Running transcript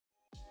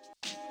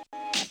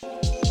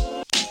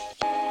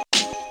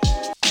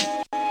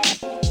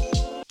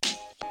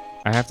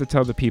I have to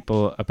tell the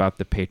people about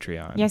the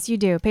Patreon. Yes, you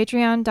do.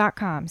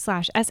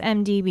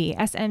 Patreon.com/SMDB.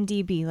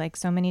 SMDB, like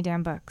so many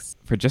damn books.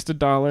 For just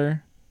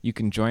 $1, you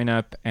can join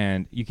up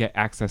and you get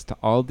access to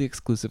all the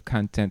exclusive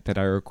content that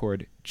I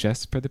record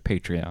just for the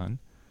Patreon.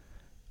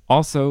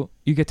 Also,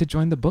 you get to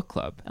join the book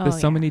club. Oh, The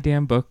So yeah. Many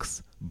Damn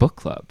Books book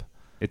club.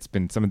 It's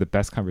been some of the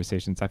best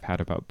conversations I've had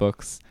about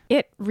books.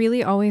 It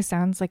really always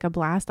sounds like a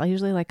blast. I'll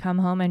usually like come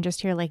home and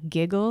just hear like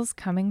giggles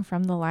coming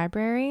from the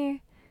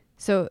library.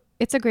 So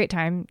it's a great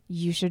time.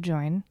 You should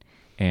join.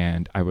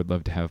 And I would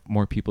love to have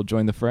more people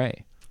join the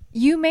fray.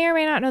 You may or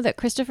may not know that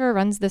Christopher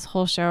runs this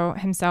whole show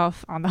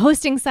himself on the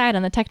hosting side,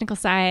 on the technical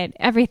side,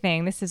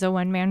 everything. This is a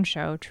one-man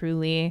show,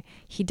 truly.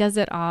 He does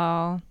it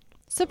all.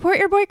 Support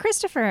your boy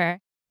Christopher.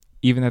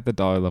 Even at the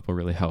dollar level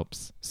really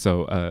helps.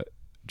 So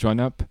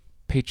join up.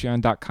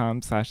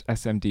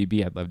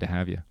 Patreon.com/SMDB. I'd love to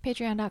have you.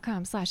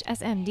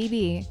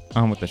 Patreon.com/SMDB.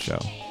 On with the show.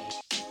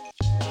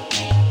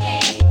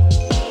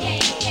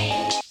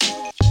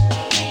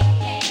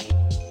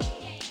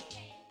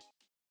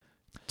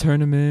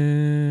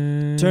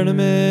 Tournament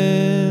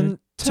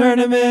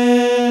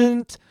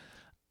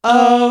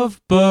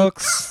of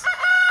books.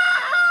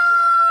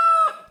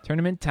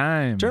 Tournament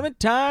time. Tournament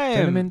time.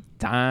 Tournament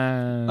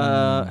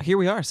time. Here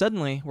we are.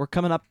 Suddenly, we're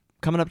coming up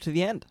to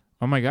the end.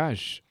 Oh my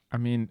gosh. I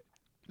mean,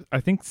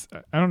 I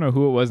don't know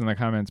who it was in the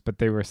comments, but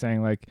they were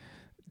saying like,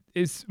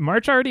 is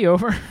March already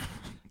over?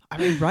 I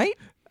mean, right?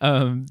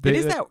 It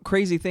is that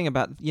crazy thing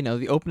about,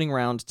 the opening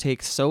round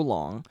takes so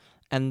long,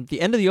 and the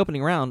end of the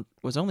opening round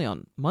was only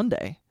on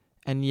Monday,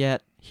 and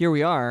yet here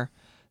we are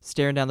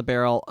staring down the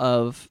barrel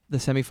of the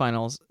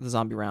semifinals, the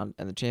zombie round,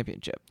 and the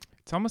championship.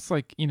 It's almost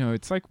like,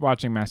 it's like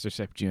watching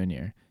MasterChef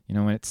Junior.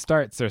 When it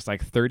starts, there's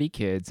like 30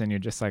 kids, and you're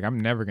just like, I'm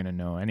never going to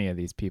know any of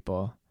these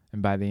people.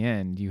 And by the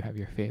end, you have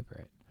your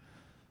favorite.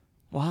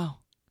 Wow.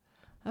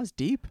 That was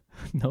deep.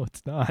 No,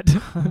 it's not.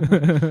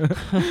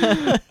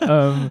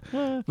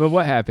 But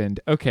what happened?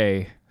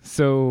 Okay,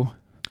 so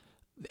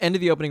End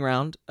of the opening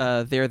round,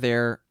 they're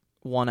there,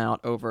 one out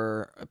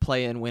over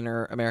play-in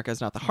winner America's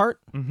Not the Heart.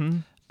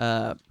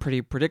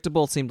 Pretty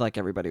predictable. Seemed like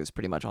everybody was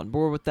pretty much on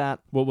board with that.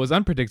 what was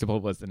unpredictable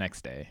was the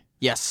next day.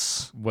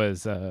 Yes.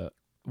 Was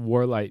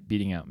Warlight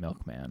beating out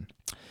Milkman.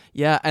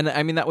 Yeah, and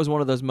I mean, that was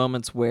one of those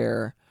moments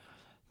where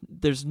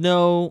there's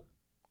no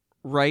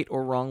right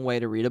or wrong way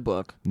to read a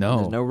book. No.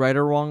 There's no right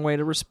or wrong way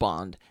to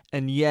respond.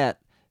 And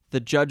yet, the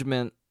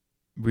judgment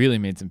Really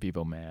made some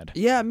people mad.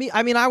 Yeah,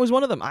 I was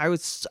one of them.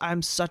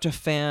 I'm such a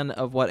fan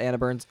of what Anna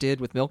Burns did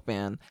with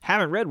Milkman.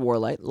 Haven't read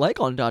Warlight, like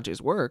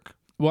Ondaatje's work.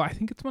 Well, I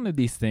think it's one of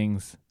these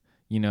things,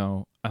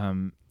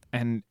 and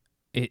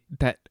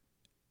that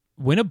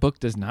when a book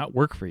does not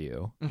work for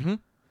you,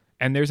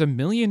 and there's a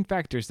million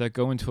factors that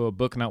go into a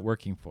book not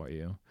working for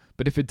you,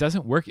 but if it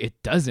doesn't work,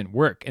 it doesn't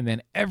work, and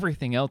then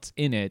everything else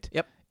in it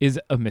is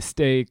a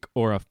mistake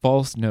or a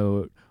false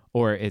note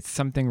or it's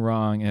something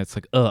wrong, and it's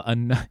like,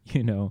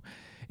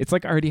 it's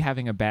like already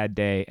having a bad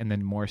day and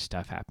then more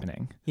stuff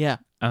happening. Yeah.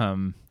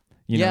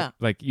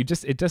 Like it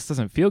just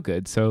doesn't feel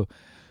good. So,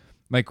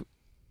 like.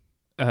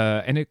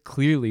 And it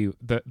clearly,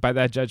 by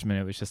that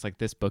judgment, it was just like,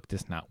 this book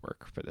does not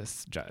work for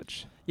this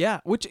judge. Yeah,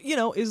 which,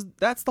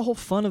 that's the whole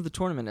fun of the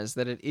tournament, is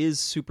that it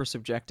is super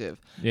subjective.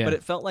 Yeah. But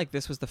it felt like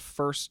this was the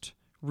first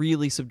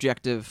really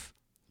subjective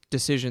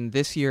decision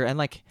this year.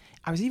 And,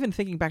 I was even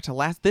thinking back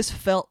to this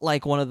felt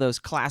like one of those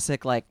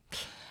classic, I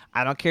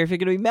don't care if you're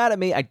going to be mad at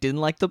me, I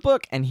didn't like the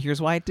book, and here's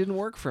why it didn't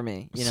work for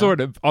me.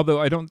 Sort of,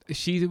 although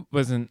she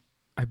wasn't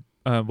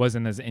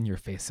as in your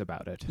face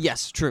about it.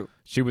 Yes, true.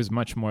 She was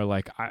much more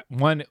like,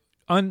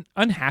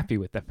 unhappy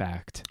with the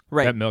fact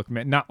that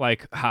Milkman, not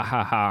like, ha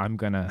ha ha, I'm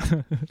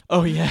gonna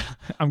oh yeah,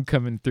 I'm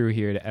coming through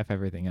here to F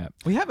everything up.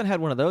 We haven't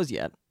had one of those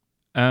yet.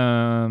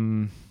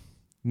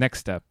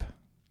 Next up.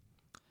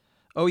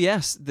 Oh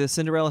yes, the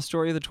Cinderella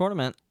story of the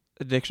tournament,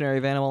 the Dictionary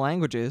of Animal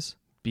Languages.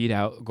 Beat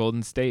out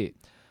Golden State.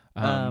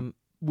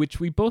 Which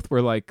we both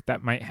were like,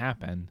 that might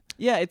happen.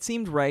 Yeah, it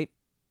seemed right.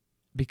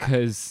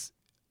 Because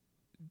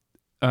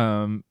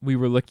we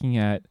were looking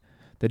at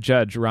the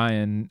judge,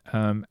 Ryan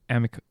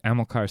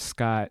Amilcar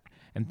Scott,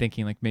 and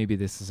thinking like maybe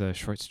this is a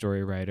short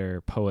story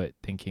writer, poet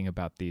thinking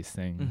about these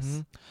things.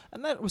 Mm-hmm.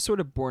 And that was sort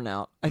of borne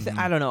out. I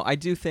don't know. I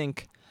do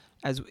think,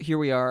 as here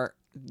we are,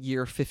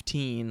 year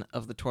 15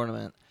 of the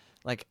tournament,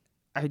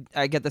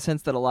 I get the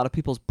sense that a lot of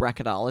people's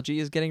bracketology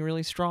is getting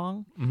really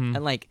strong. Mm-hmm.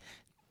 And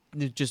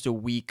just a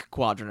weak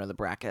quadrant of the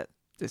bracket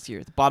this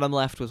year. The bottom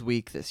left was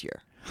weak this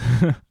year.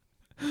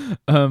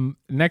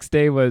 Next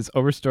day was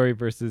Overstory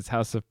versus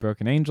House of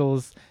Broken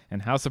Angels,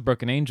 and House of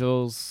Broken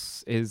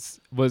Angels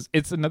it's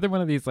another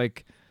one of these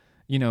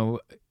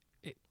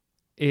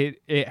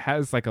it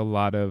has like a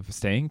lot of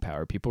staying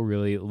power. People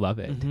really love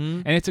it,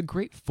 and it's a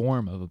great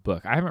form of a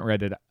book. I haven't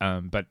read it,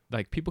 but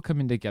like people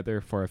coming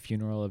together for a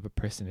funeral of a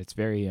person, it's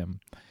very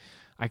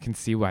I can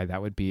see why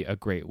that would be a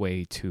great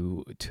way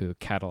to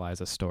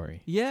catalyze a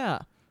story. Yeah,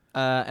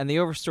 and the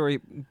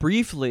Overstory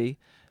briefly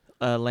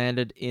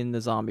landed in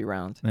the zombie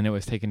round. And it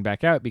was taken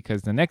back out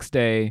because the next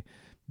day,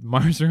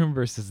 Mars Room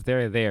versus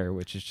There,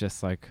 which is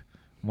just like,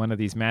 one of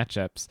these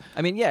matchups.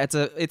 I mean, yeah,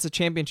 it's a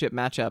championship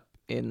matchup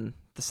in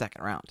the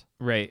second round.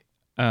 Right.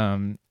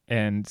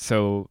 And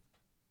so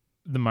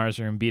the Mars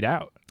Room beat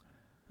out.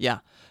 Yeah.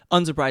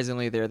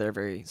 Unsurprisingly, they're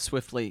very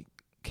swiftly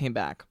came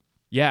back.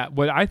 Yeah.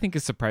 What I think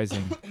is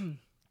surprising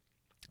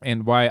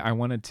and why I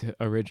wanted to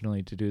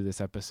originally to do this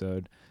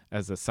episode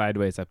as a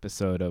sideways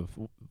episode of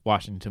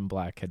Washington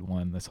Black had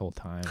won this whole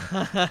time.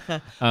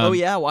 Oh,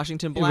 yeah.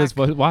 Washington Black. It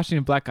was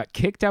Washington Black got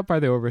kicked out by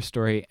the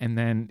Overstory, and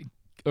then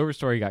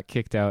Overstory got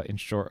kicked out in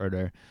short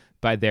order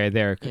by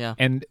there. Yeah.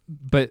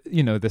 But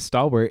the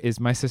stalwart is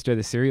My Sister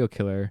the Serial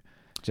Killer.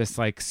 Just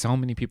like so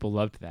many people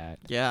loved that.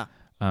 Yeah.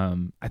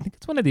 I think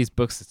it's one of these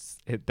books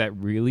that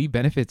really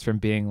benefits from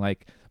being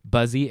like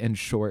buzzy and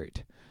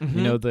short.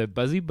 Mm-hmm. The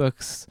buzzy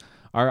books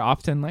are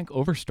often like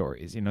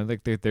overstories.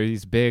 Like they're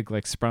these big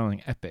like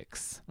sprawling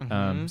epics.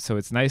 Mm-hmm. So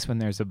it's nice when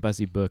there's a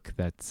buzzy book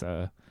that's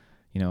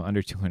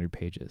under 200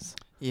 pages.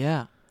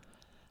 Yeah.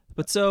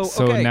 But so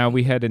now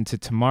we head into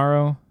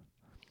tomorrow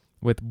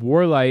with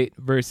Warlight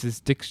versus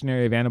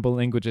Dictionary of Animal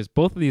Languages.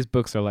 Both of these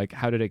books are like,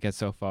 how did it get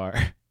so far?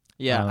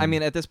 Yeah, I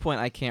mean, at this point,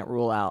 I can't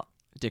rule out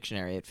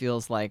Dictionary. It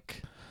feels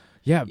like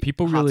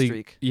people hot really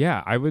streak.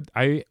 Yeah,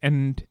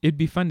 and it'd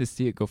be fun to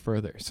see it go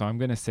further. So I'm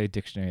gonna say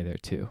Dictionary there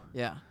too.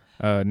 Yeah.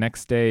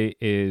 Next day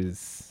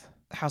is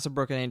House of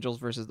Broken Angels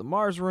versus the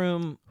Mars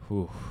Room.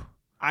 Whew.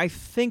 I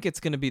think it's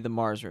gonna be the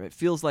Mars Room. It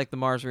feels like the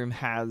Mars Room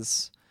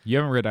has. You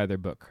haven't read either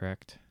book,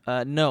 correct?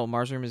 No,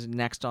 Mars Room is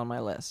next on my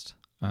list.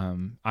 I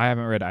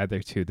haven't read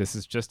either too. This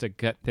is just a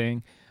gut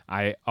thing.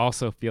 I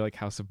also feel like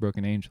House of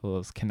Broken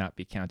Angels cannot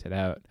be counted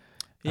out.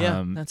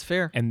 Yeah, that's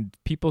fair. And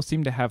people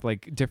seem to have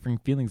like differing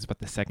feelings about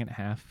the second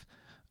half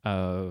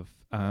of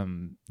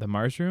the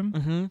Mars Room.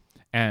 Mm-hmm.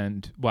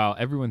 And while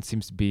everyone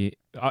seems to be,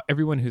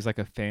 everyone who's like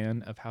a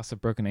fan of House of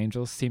Broken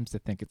Angels seems to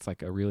think it's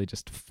like a really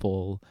just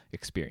full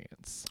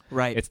experience.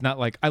 Right. It's not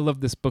like I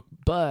love this book,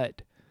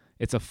 but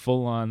it's a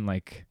full on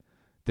like,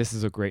 this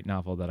is a great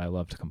novel that I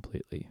loved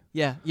completely.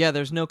 Yeah.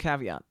 There's no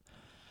caveat.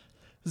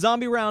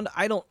 Zombie round,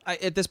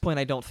 at this point,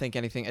 I don't think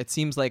anything. It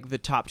seems like the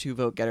top two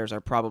vote getters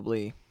are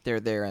probably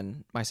there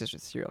and My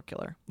Sister's Serial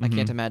Killer. Mm-hmm. I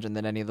can't imagine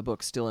that any of the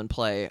books still in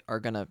play are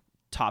going to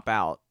top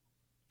out.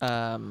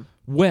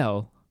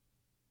 Well,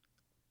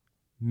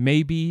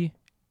 maybe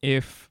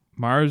if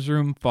Mars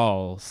Room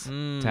falls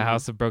to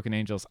House of Broken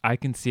Angels, I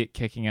can see it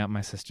kicking out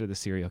My Sister the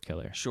Serial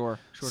Killer. Sure.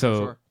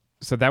 So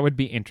that would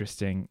be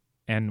interesting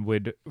and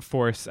would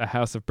force a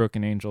House of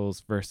Broken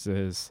Angels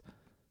versus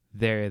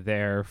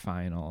their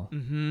final.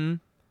 Mm-hmm.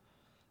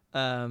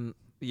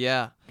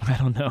 Yeah. I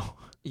don't know.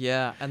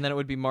 Yeah, and then it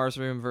would be Mars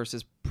Room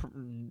versus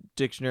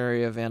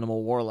Dictionary of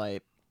Animal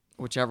Warlight,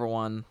 whichever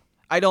one.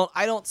 I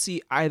don't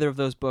see either of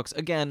those books.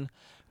 Again,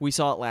 we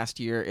saw it last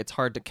year. It's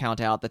hard to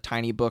count out the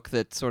tiny book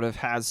that sort of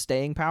has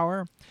staying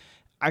power.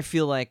 I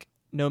feel like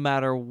no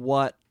matter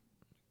what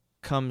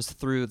comes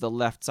through the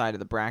left side of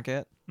the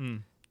bracket,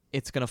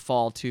 it's going to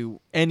fall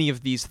to any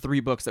of these three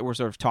books that we're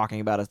sort of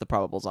talking about as the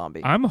probable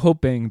zombie. I'm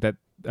hoping that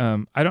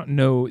I don't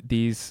know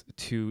these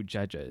two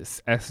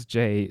judges,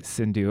 S.J.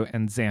 Sindhu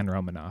and Zan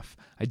Romanoff.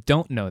 I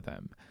don't know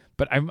them,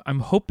 but I'm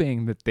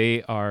hoping that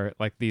they are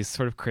like these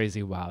sort of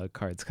crazy wild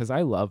cards because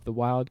I love the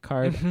wild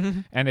card,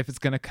 and if it's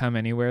gonna come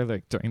anywhere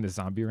like during the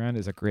zombie round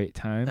is a great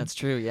time. That's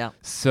true, yeah.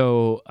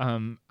 So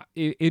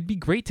it'd be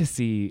great to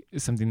see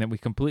something that we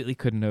completely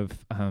couldn't have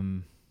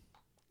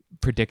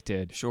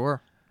predicted.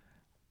 Sure.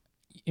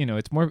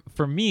 It's more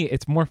for me.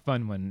 It's more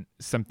fun when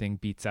something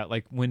beats out.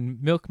 Like when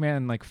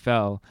Milkman like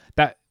fell,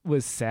 that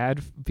was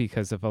sad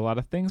because of a lot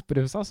of things, but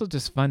it was also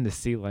just fun to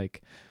see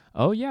like,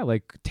 oh yeah,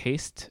 like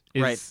taste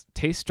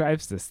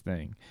drives this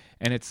thing,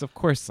 and it's of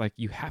course like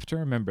you have to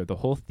remember the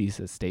whole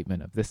thesis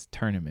statement of this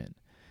tournament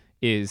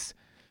is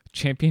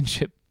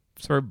championships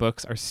for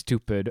books are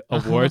stupid,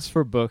 awards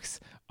for books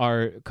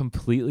are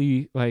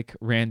completely like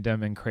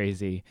random and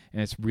crazy,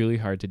 and it's really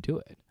hard to do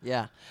it.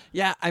 Yeah.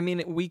 I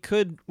mean, we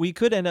could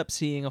end up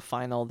seeing a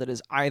final that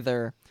is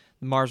either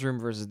Mars Room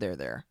versus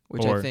there,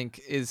 which I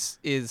think is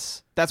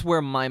that's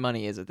where my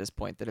money is at this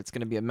point. That it's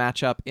going to be a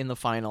matchup in the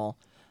final,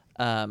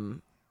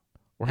 or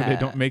they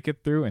don't make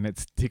it through, and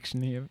it's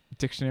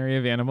Dictionary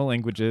of Animal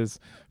Languages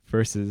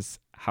versus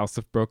House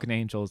of Broken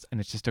Angels, and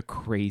it's just a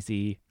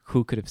crazy.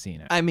 Who could have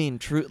seen it? I mean,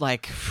 true.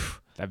 Like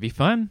that'd be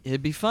fun.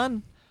 It'd be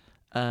fun.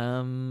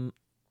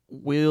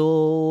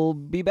 We'll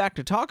be back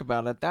to talk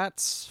about it.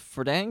 That's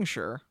for dang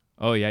sure.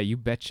 Oh yeah, you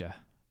betcha.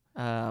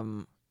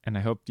 And I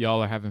hope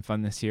y'all are having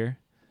fun this year.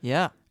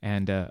 Yeah.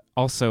 And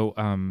also,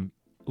 a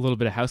little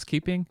bit of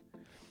housekeeping.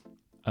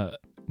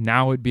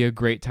 Now would be a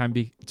great time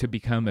to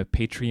become a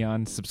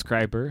Patreon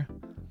subscriber.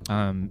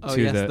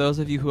 Those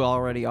of you who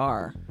already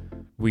are.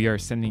 We are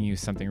sending you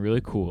something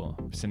really cool.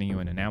 We're sending you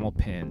an enamel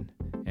pin.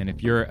 And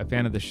if you're a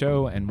fan of the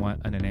show and want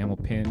an enamel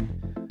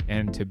pin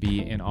and to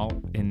be in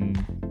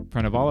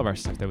front of all of our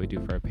stuff that we do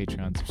for our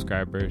Patreon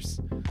subscribers,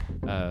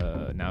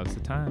 now's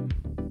the time.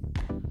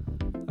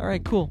 All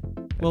right, cool.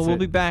 We'll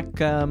be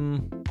back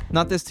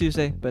not this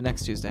Tuesday, but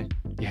next Tuesday.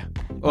 Yeah.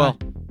 Well,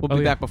 We'll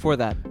be back before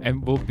that.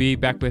 And we'll be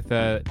back with,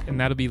 and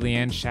that'll be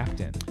Leanne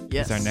Shafton.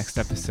 Yes. Is our next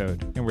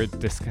episode. And we're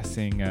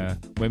discussing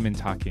Women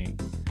Talking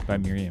by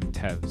Miriam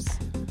Tevz.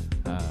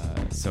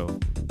 So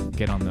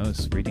get on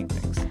those reading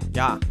things.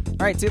 Yeah. All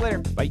right. See you later.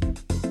 Bye.